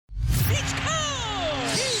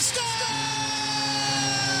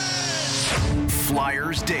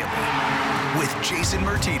Flyers Daily with Jason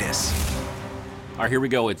Martinez. All right, here we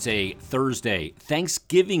go. It's a Thursday,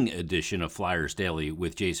 Thanksgiving edition of Flyers Daily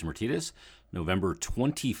with Jason Martinez, November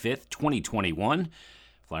 25th, 2021.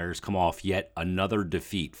 Flyers come off yet another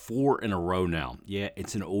defeat, 4 in a row now. Yeah,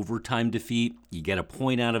 it's an overtime defeat. You get a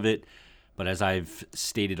point out of it. But as I've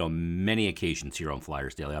stated on many occasions here on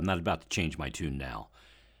Flyers Daily, I'm not about to change my tune now.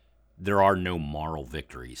 There are no moral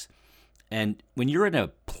victories. And when you're in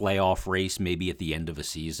a playoff race, maybe at the end of a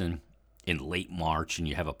season, in late March, and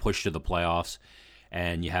you have a push to the playoffs,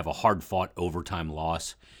 and you have a hard-fought overtime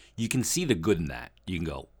loss, you can see the good in that. You can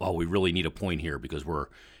go, oh, we really need a point here because we're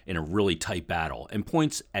in a really tight battle. And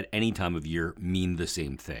points at any time of year mean the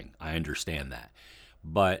same thing. I understand that.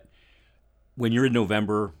 But when you're in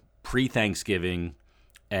November, pre-Thanksgiving,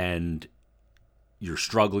 and you're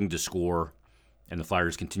struggling to score, and the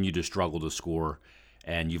Flyers continue to struggle to score,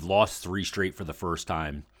 and you've lost 3 straight for the first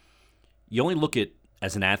time, you only look at,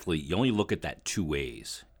 as an athlete, you only look at that 2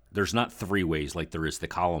 ways. There's not 3 ways like there is the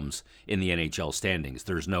columns in the NHL standings.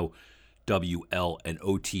 There's no WL and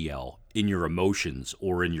OTL in your emotions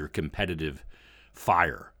or in your competitive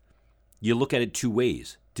fire. You look at it 2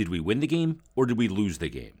 ways. Did we win the game or did we lose the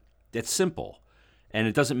game? That's simple. And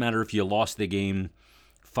it doesn't matter if you lost the game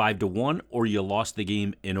 5-1 or you lost the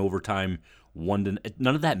game in overtime 1-0.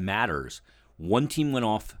 None of that matters. One team went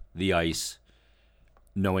off the ice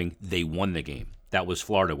knowing they won the game. That was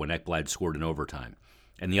Florida when Ekblad scored in overtime.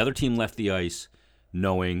 And the other team left the ice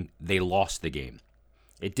knowing they lost the game.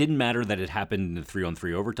 It didn't matter that it happened in the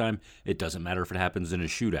 3-on-3 overtime. It doesn't matter if it happens in a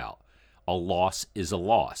shootout. A loss is a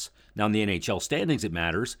loss. Now in the NHL standings it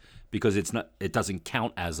matters because it doesn't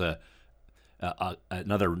count as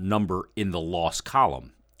another number in the loss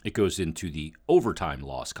column. It goes into the overtime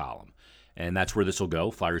loss column. And that's where this will go.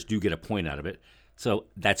 Flyers do get a point out of it. So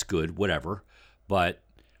that's good, whatever. But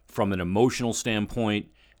from an emotional standpoint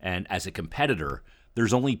and as a competitor,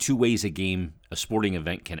 there's only 2 ways a sporting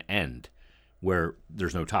event can end where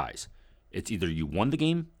there's no ties. It's either you won the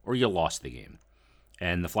game or you lost the game.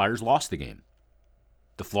 And the Flyers lost the game.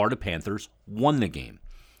 The Florida Panthers won the game.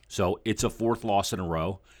 So it's a 4th loss in a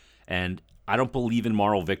row. And I don't believe in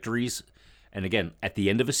moral victories. And again, at the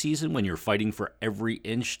end of a season, when you're fighting for every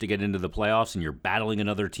inch to get into the playoffs and you're battling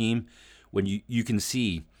another team, when you can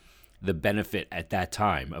see the benefit at that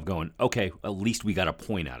time of going, okay, at least we got a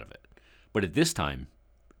point out of it. But at this time,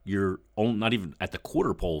 you're not even at the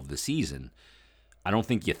quarter pole of the season. I don't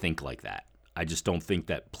think you think like that. I just don't think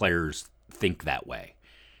that players think that way.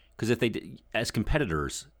 Because if they, as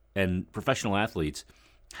competitors and professional athletes,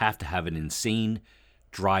 have to have an insane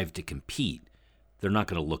drive to compete, they're not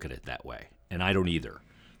going to look at it that way. And I don't either.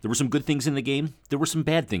 There were some good things in the game. There were some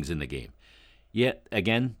bad things in the game. Yet,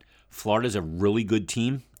 again, Florida's a really good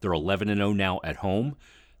team. They're 11-0 now at home.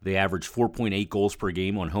 They averaged 4.8 goals per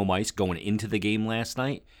game on home ice going into the game last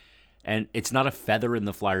night. And it's not a feather in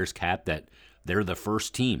the Flyers' cap that they're the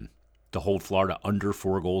first team to hold Florida under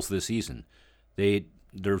 4 goals this season.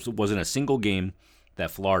 There wasn't a single game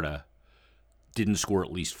that Florida didn't score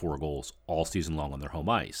at least 4 goals all season long on their home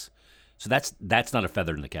ice. So that's not a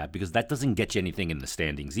feather in the cap because that doesn't get you anything in the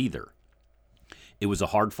standings either. It was a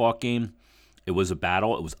hard-fought game. It was a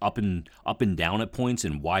battle. It was up and down at points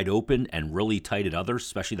and wide open and really tight at others,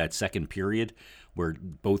 especially that second period where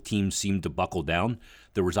both teams seemed to buckle down.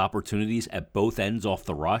 There was opportunities at both ends off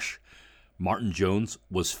the rush. Martin Jones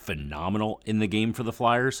was phenomenal in the game for the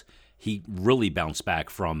Flyers. He really bounced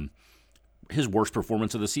back from his worst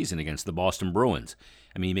performance of the season against the Boston Bruins.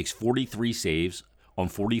 I mean, he makes 43 saves on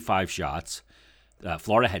 45 shots.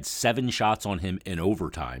 Florida had 7 shots on him in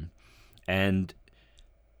overtime, and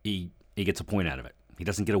he gets a point out of it. He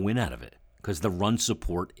doesn't get a win out of it because the run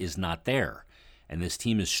support is not there, and this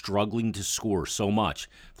team is struggling to score so much.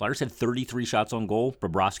 Flyers had 33 shots on goal.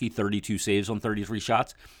 Bobrovsky, 32 saves on 33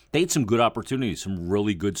 shots. They had some good opportunities, some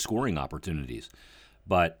really good scoring opportunities,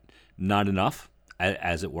 but not enough,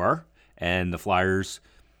 as it were. And the Flyers,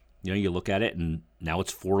 you look at it, and now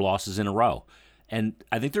it's 4 losses in a row. And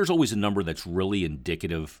I think there's always a number that's really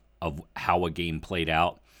indicative of how a game played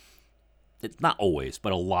out. It's not always,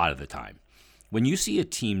 but a lot of the time. When you see a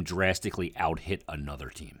team drastically out-hit another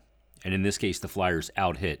team, and in this case, the Flyers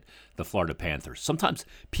out-hit the Florida Panthers, sometimes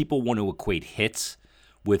people want to equate hits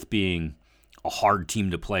with being a hard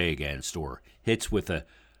team to play against or hits with a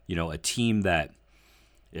team that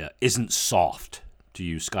isn't soft, to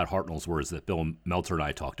use Scott Hartnell's words that Bill Meltzer and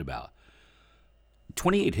I talked about.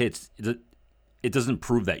 28 hits, it doesn't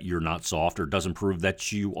prove that you're not soft or doesn't prove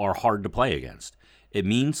that you are hard to play against. It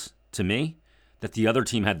means, to me, that the other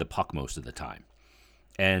team had the puck most of the time.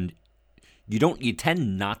 And you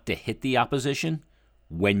tend not to hit the opposition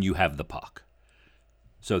when you have the puck.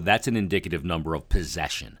 So that's an indicative number of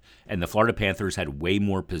possession. And the Florida Panthers had way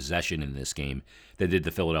more possession in this game than did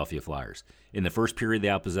the Philadelphia Flyers. In the first period, they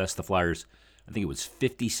outpossessed the Flyers, I think it was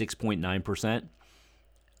 56.9%.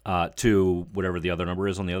 To whatever the other number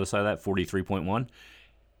is on the other side of that, 43.1.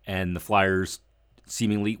 And the Flyers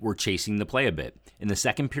seemingly were chasing the play a bit. In the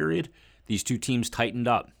second period, these two teams tightened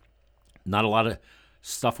up. Not a lot of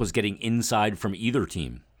stuff was getting inside from either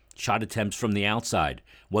team. Shot attempts from the outside.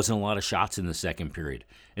 Wasn't a lot of shots in the second period.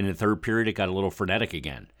 In the third period, it got a little frenetic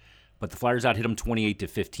again. But the Flyers out hit them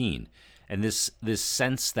 28-15. And this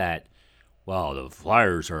sense that, well, the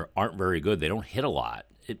Flyers aren't very good. They don't hit a lot.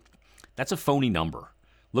 That's a phony number.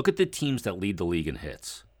 Look at the teams that lead the league in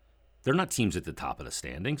hits. They're not teams at the top of the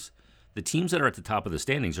standings. The teams that are at the top of the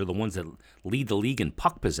standings are the ones that lead the league in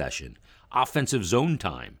puck possession, offensive zone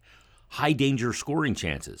time, high danger scoring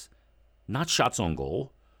chances. Not shots on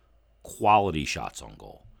goal, quality shots on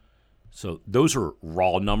goal. So those are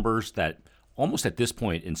raw numbers that almost at this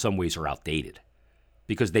point in some ways are outdated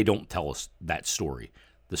because they don't tell us that story.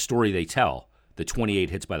 The story they tell, the 28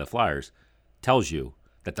 hits by the Flyers, tells you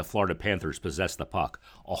that the Florida Panthers possessed the puck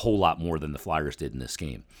a whole lot more than the Flyers did in this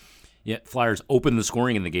game. Yet Flyers opened the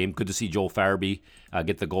scoring in the game. Good to see Joel Farabee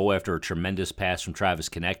get the goal after a tremendous pass from Travis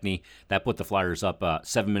Konechny. That put the Flyers up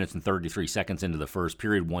 7 minutes and 33 seconds into the first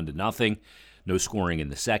period, 1-0. No scoring in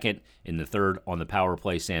the second. In the third, on the power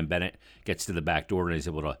play, Sam Bennett gets to the back door and is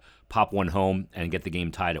able to pop one home and get the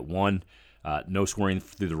game tied at 1. No scoring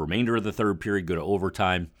through the remainder of the third period, go to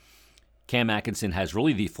overtime. Cam Atkinson has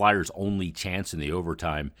really the Flyers' only chance in the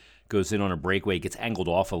overtime. Goes in on a breakaway, gets angled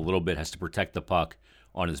off a little bit, has to protect the puck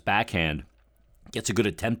on his backhand. Gets a good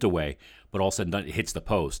attempt away, but all said and done, it hits the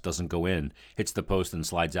post, doesn't go in. Hits the post and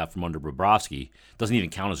slides out from under Bobrovsky. Doesn't even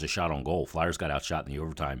count as a shot on goal. Flyers got outshot in the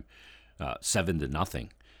overtime 7-0.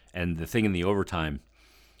 And the thing in the overtime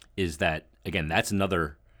is that, again, that's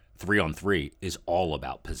another 3-on-3 is all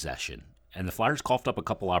about possession. And the Flyers coughed up a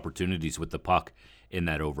couple opportunities with the puck in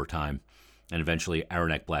that overtime. And eventually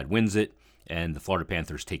Aaron Ekblad wins it, and the Florida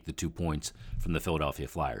Panthers take the 2 points from the Philadelphia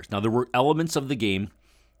Flyers. Now, there were elements of the game.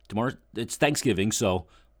 Tomorrow, it's Thanksgiving, so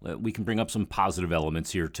we can bring up some positive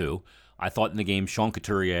elements here, too. I thought in the game, Sean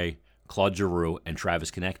Couturier, Claude Giroux, and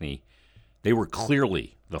Travis Konechny, they were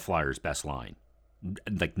clearly the Flyers' best line.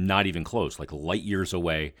 Like, not even close, like light years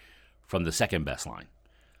away from the second best line.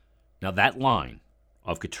 Now, that line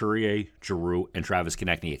of Couturier, Giroux, and Travis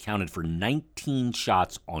Konechny accounted for 19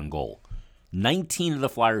 shots on goal. 19 of the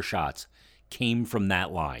Flyers' shots came from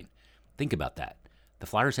that line. Think about that. The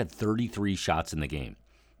Flyers had 33 shots in the game.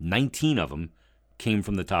 19 of them came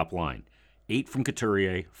from the top line. 8 from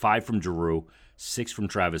Couturier, 5 from Giroux, 6 from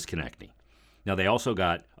Travis Konechny. Now, they also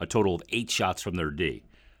got a total of 8 shots from their D.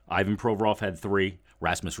 Ivan Provorov had 3.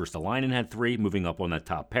 Rasmus Ristolainen had 3, moving up on that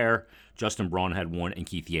top pair. Justin Braun had 1, and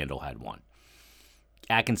Keith Yandle had 1.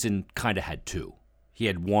 Atkinson kind of had 2. He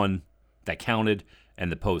had 1 that counted,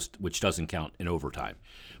 and the post, which doesn't count in overtime.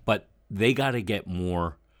 But they got to get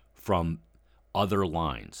more from other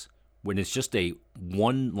lines. When it's just a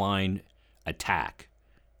one-line attack,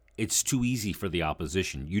 it's too easy for the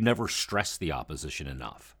opposition. You never stress the opposition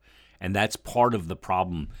enough. And that's part of the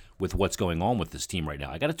problem with what's going on with this team right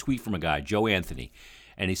now. I got a tweet from a guy, Joe Anthony,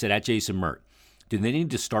 and he said, at Jason Mert, they need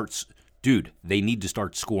to start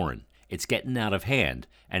scoring. It's getting out of hand,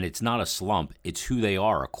 and it's not a slump. It's who they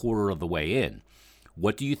are a quarter of the way in.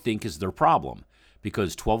 What do you think is their problem?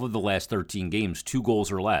 Because 12 of the last 13 games, 2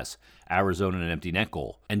 goals or less, Arizona an empty net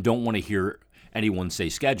goal, and don't want to hear anyone say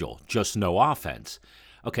schedule, just no offense.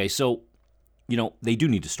 Okay, so, they do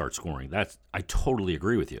need to start scoring. I totally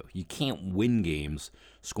agree with you. You can't win games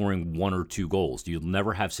scoring 1 or 2 goals. You'll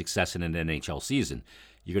never have success in an NHL season.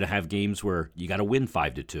 You're going to have games where you got to win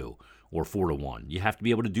 5-2 or 4-1. You have to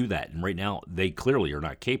be able to do that. And right now, they clearly are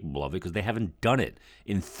not capable of it because they haven't done it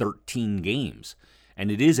in 13 games. And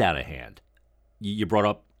it is out of hand. You brought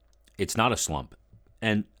up it's not a slump.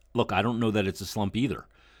 And look, I don't know that it's a slump either.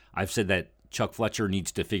 I've said that Chuck Fletcher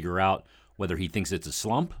needs to figure out whether he thinks it's a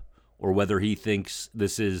slump or whether he thinks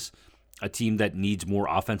this is a team that needs more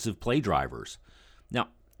offensive play drivers. Now,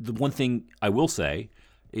 the one thing I will say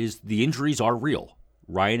is the injuries are real.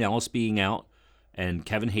 Ryan Ellis being out and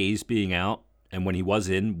Kevin Hayes being out, and when he was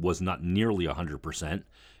in, was not nearly 100%,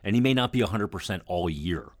 and he may not be 100% all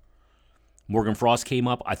year. Morgan Frost came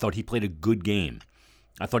up. I thought he played a good game.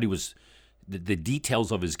 I thought the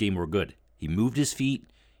details of his game were good. He moved his feet.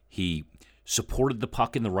 He supported the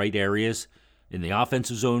puck in the right areas. In the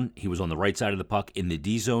offensive zone, he was on the right side of the puck. In the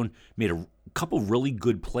D zone, made a couple really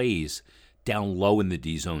good plays down low in the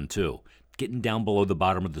D zone too. Getting down below the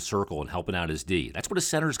bottom of the circle and helping out his D. That's what a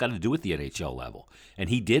center's got to do at the NHL level, and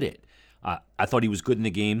he did it. I thought he was good in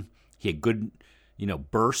the game. He had good,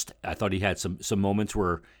 burst. I thought he had some moments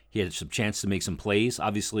where he had some chance to make some plays.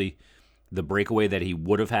 Obviously, the breakaway that he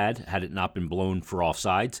would have had it not been blown for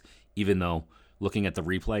offsides, even though looking at the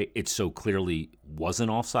replay, it so clearly wasn't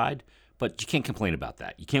offside. But you can't complain about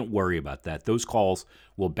that. You can't worry about that. Those calls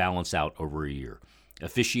will balance out over a year.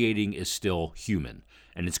 Officiating is still human,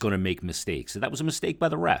 and it's going to make mistakes. And that was a mistake by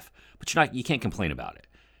the ref, but you can't complain about it.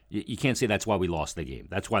 You can't say that's why we lost the game.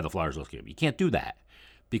 That's why the Flyers lost the game. You can't do that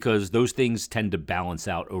because those things tend to balance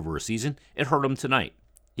out over a season. It hurt him tonight.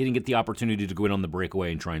 He didn't get the opportunity to go in on the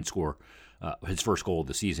breakaway and try and score his first goal of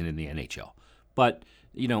the season in the NHL. But,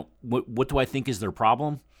 what do I think is their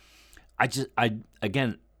problem?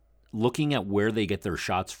 Again, looking at where they get their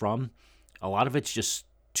shots from, a lot of it's just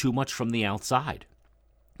too much from the outside.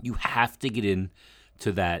 You have to get in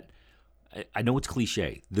to that, I know it's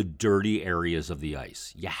cliche, the dirty areas of the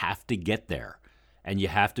ice. You have to get there, and you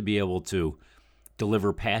have to be able to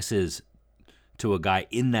deliver passes to a guy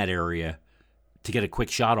in that area to get a quick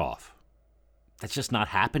shot off. That's just not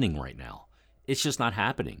happening right now. It's just not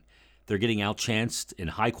happening. They're getting outchanced in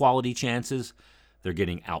high-quality chances. They're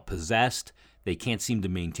getting outpossessed. They can't seem to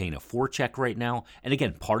maintain a forecheck right now. And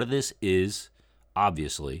again, part of this is,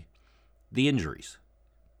 obviously, the injuries.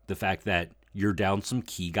 The fact that you're down some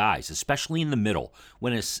key guys, especially in the middle.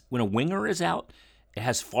 When a winger is out, it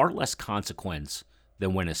has far less consequence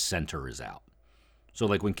than when a center is out. So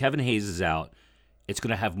like when Kevin Hayes is out, it's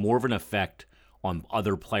going to have more of an effect on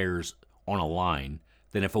other players on a line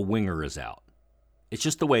than if a winger is out. It's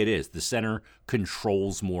just the way it is. The center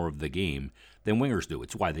controls more of the game than wingers do.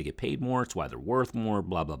 It's why they get paid more. It's why they're worth more,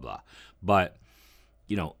 blah, blah, blah. But,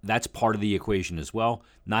 that's part of the equation as well.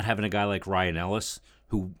 Not having a guy like Ryan Ellis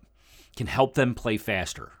who can help them play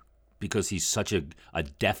faster because he's such a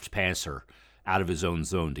deft passer out of his own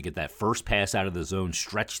zone to get that first pass out of the zone,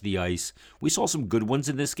 stretch the ice. We saw some good ones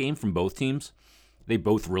in this game from both teams. They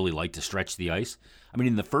both really like to stretch the ice. I mean,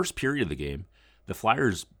 in the first period of the game, the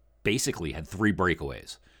Flyers basically had 3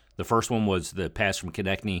 breakaways. The first one was the pass from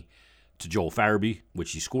Konechny to Joel Farabee,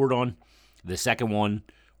 which he scored on. The second one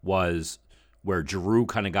was where Giroux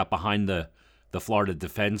kind of got behind the Florida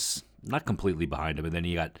defense, not completely behind him, and then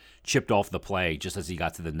he got chipped off the play just as he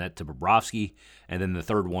got to the net to Bobrovsky. And then the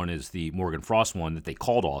third one is the Morgan Frost one that they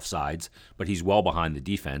called offsides, but he's well behind the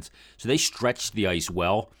defense. So they stretched the ice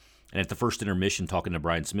well. And at the first intermission, talking to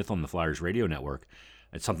Brian Smith on the Flyers radio network,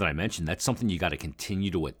 it's something I mentioned. That's something you got to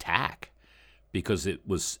continue to attack because it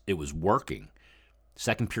was working.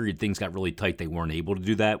 Second period, things got really tight. They weren't able to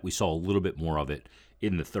do that. We saw a little bit more of it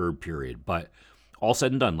in the third period. But all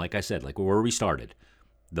said and done, like I said, like where we started,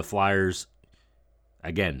 the Flyers,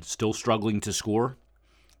 again, still struggling to score.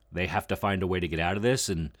 They have to find a way to get out of this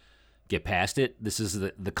and get past it. This is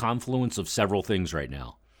the confluence of several things right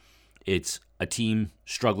now. It's a team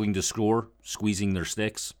struggling to score, squeezing their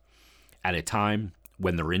sticks at a time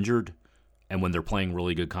when they're injured and when they're playing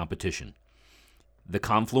really good competition. The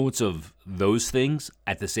confluence of those things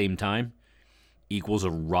at the same time equals a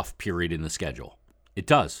rough period in the schedule. It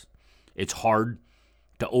does. It's hard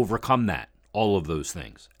to overcome that, all of those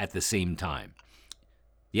things at the same time.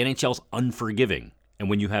 The NHL's unforgiving, and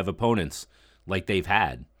when you have opponents like they've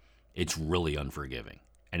had, it's really unforgiving,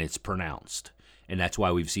 and it's pronounced. And that's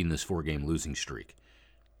why we've seen this 4-game losing streak.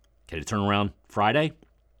 Can it turn around Friday?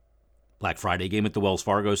 Black Friday game at the Wells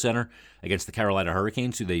Fargo Center against the Carolina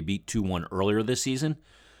Hurricanes, who they beat 2-1 earlier this season.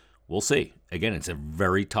 We'll see. Again, it's a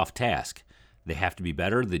very tough task. They have to be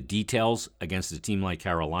better. The details against a team like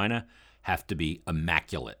Carolina have to be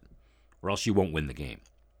immaculate, or else you won't win the game.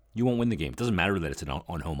 You won't win the game. It doesn't matter that it's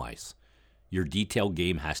on home ice. Your detailed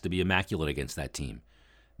game has to be immaculate against that team.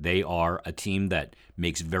 They are a team that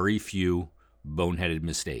makes very few boneheaded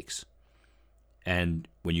mistakes. And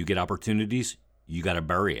when you get opportunities, you got to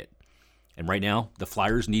bury it. And right now, the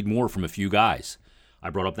Flyers need more from a few guys. I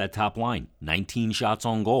brought up that top line, 19 shots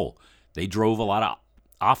on goal. They drove a lot of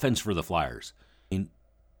offense for the Flyers. And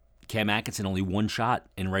Cam Atkinson only 1 shot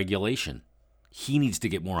in regulation. He needs to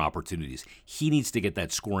get more opportunities. He needs to get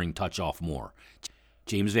that scoring touch off more.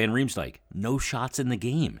 James Van Riemsdyk, no shots in the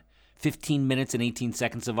game. 15 minutes and 18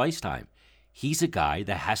 seconds of ice time. He's a guy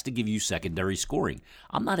that has to give you secondary scoring.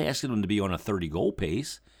 I'm not asking him to be on a 30-goal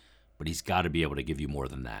pace, but he's got to be able to give you more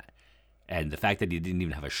than that. And the fact that he didn't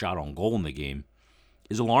even have a shot on goal in the game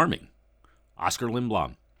is alarming. Oscar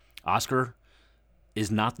Lindblom. Oscar is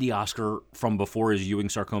not the Oscar from before his Ewing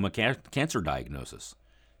sarcoma cancer diagnosis.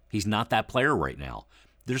 He's not that player right now.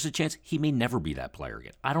 There's a chance he may never be that player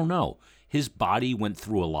again. I don't know. His body went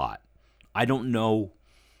through a lot. I don't know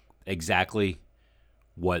exactly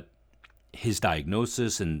what his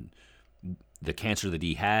diagnosis and the cancer that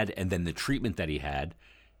he had and then the treatment that he had,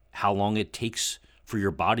 how long it takes for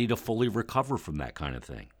your body to fully recover from that kind of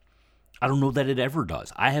thing. I don't know that it ever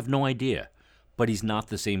does. I have no idea. But he's not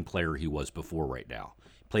the same player he was before right now.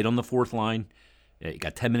 Played on the fourth line. He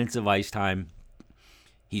got 10 minutes of ice time.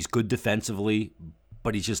 He's good defensively,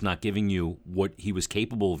 but he's just not giving you what he was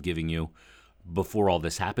capable of giving you before all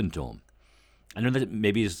this happened to him. I know that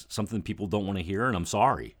maybe is something people don't want to hear, and I'm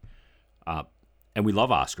sorry. And we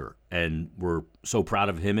love Oscar, and we're so proud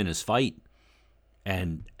of him and his fight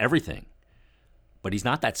and everything. But he's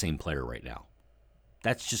not that same player right now.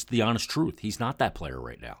 That's just the honest truth. He's not that player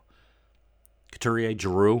right now. Couturier,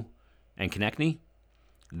 Giroux, and Konechny,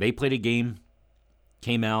 they played a game,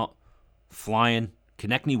 came out flying.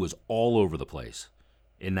 Konechny was all over the place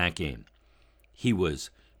in that game. He was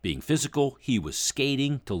being physical. He was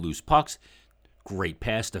skating to loose pucks. Great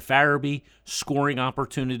pass to Farabee. Scoring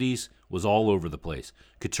opportunities, was all over the place.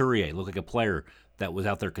 Couturier looked like a player that was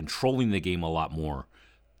out there controlling the game a lot more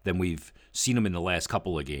than we've seen him in the last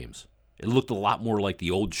couple of games. It looked a lot more like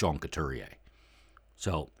the old Sean Couturier.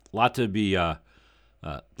 So, a lot to be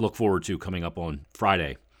look forward to coming up on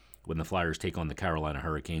Friday when the Flyers take on the Carolina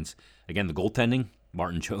Hurricanes. Again, the goaltending,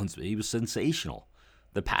 Martin Jones, he was sensational.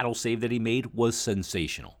 The paddle save that he made was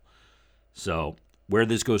sensational. So, where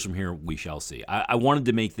this goes from here, we shall see. I wanted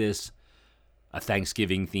to make this a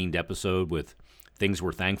Thanksgiving-themed episode with things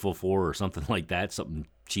we're thankful for or something like that, something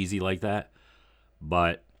cheesy like that.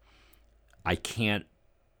 But I can't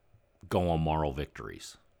go on moral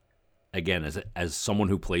victories. Again, as someone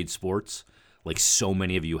who played sports, like so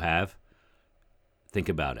many of you have, think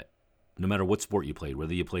about it. No matter what sport you played,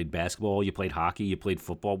 whether you played basketball, you played hockey, you played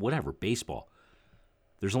football, whatever, baseball,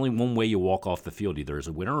 there's only one way you walk off the field, either as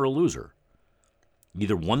a winner or a loser. You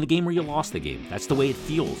either won the game or you lost the game. That's the way it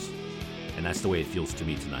feels. And that's the way it feels to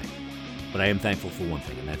me tonight. But I am thankful for one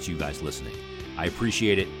thing, and that's you guys listening. I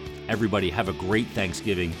appreciate it. Everybody, have a great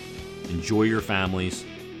Thanksgiving. Enjoy your families,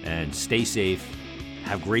 and stay safe.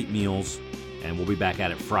 Have great meals, and we'll be back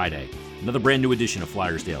at it Friday. Another brand new edition of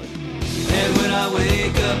Flyers Daily. And when I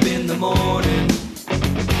wake up in the morning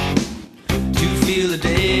to feel the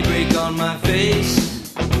daybreak on my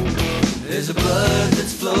face, there's a blood